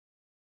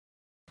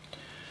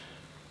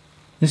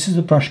This is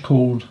a brush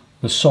called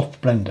the Soft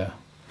Blender.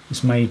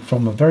 It's made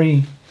from a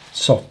very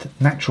soft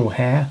natural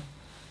hair,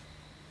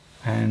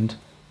 and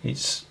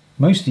it's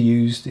mostly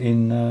used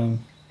in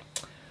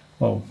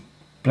well,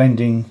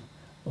 blending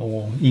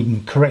or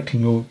even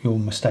correcting your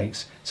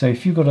mistakes. So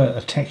if you've got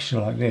a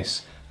texture like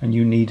this and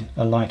you need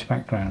a light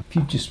background, if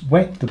you just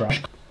wet the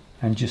brush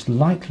and just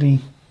lightly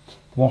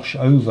wash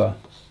over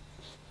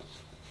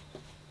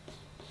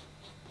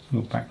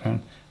your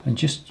background and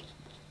just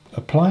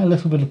apply a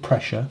little bit of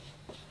pressure,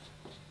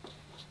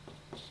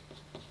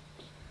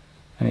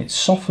 and it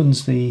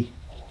softens the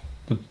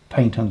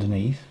paint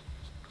underneath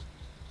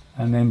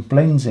and then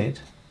blends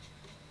it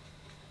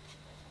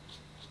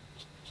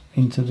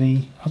into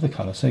the other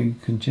colour, so you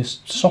can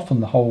just soften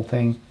the whole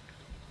thing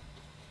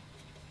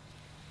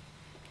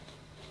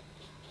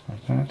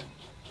like that.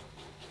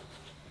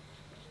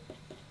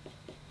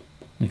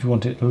 If you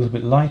want it a little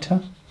bit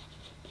lighter,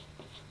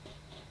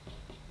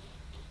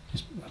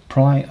 just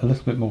apply a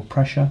little bit more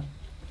pressure,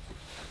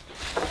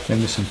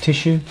 then with some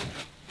tissue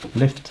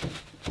lift.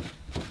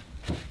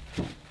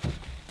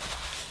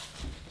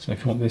 So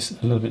if you want this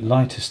a little bit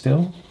lighter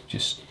still,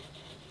 just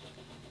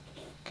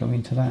go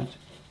into that.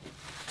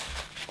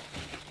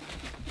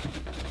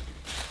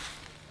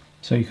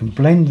 So you can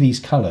blend these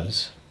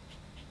colours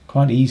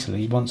quite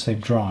easily once they've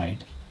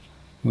dried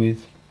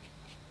with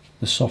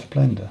the Soft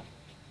Blender.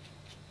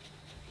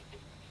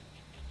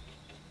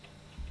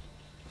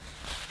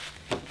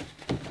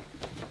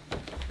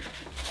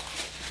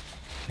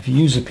 If you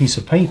use a piece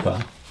of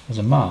paper as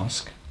a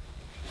mask,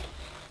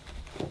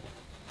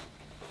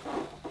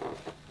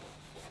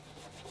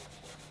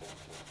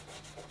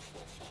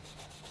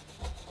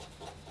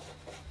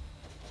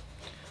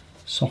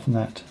 soften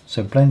that,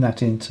 so blend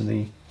that into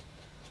the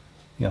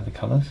other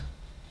colours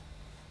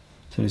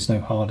so there's no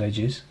hard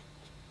edges.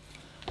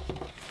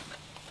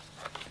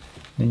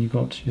 Then you've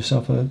got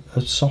yourself a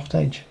soft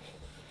edge.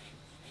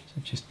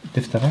 So just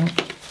lift that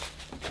out.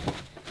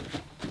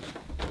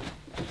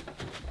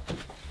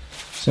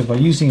 So by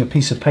using a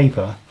piece of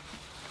paper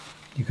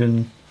you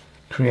can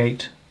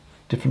create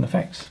different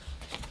effects.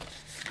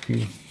 If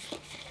you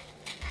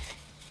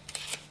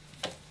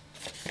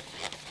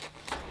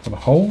have a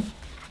hole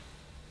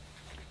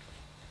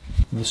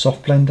with the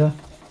Soft Blender,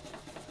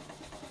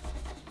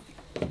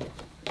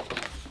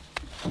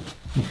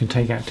 you can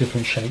take out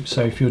different shapes.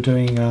 So if you're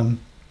doing a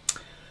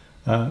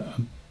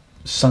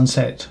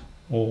sunset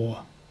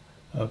or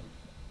a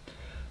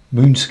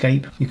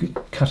moonscape, you could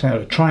cut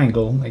out a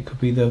triangle. It could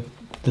be the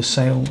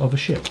sail of a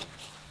ship.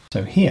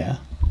 So here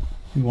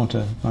we want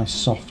a nice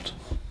soft,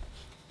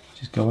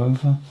 just go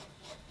over,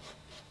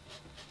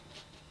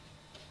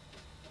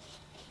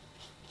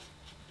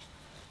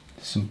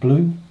 some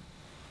blue,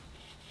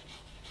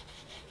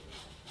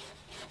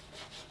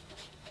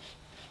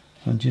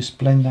 and just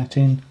blend that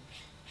in.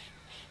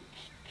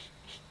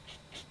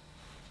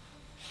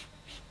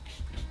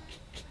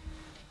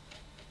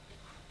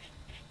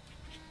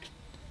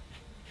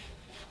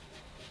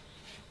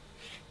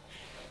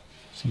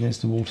 So there's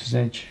the water's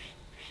edge.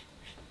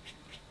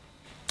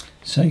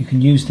 So you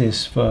can use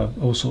this for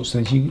all sorts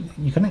of things.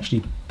 You can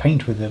actually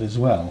paint with it as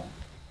well.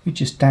 You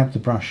just dab the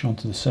brush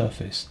onto the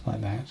surface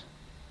like that.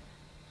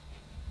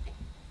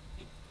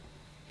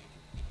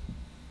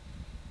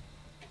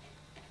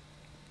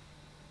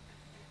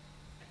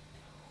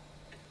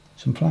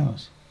 Some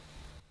flowers.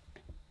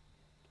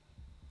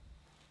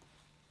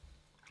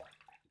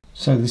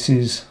 So this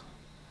is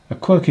a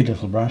quirky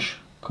little brush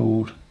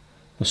called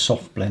the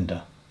Soft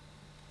Blender.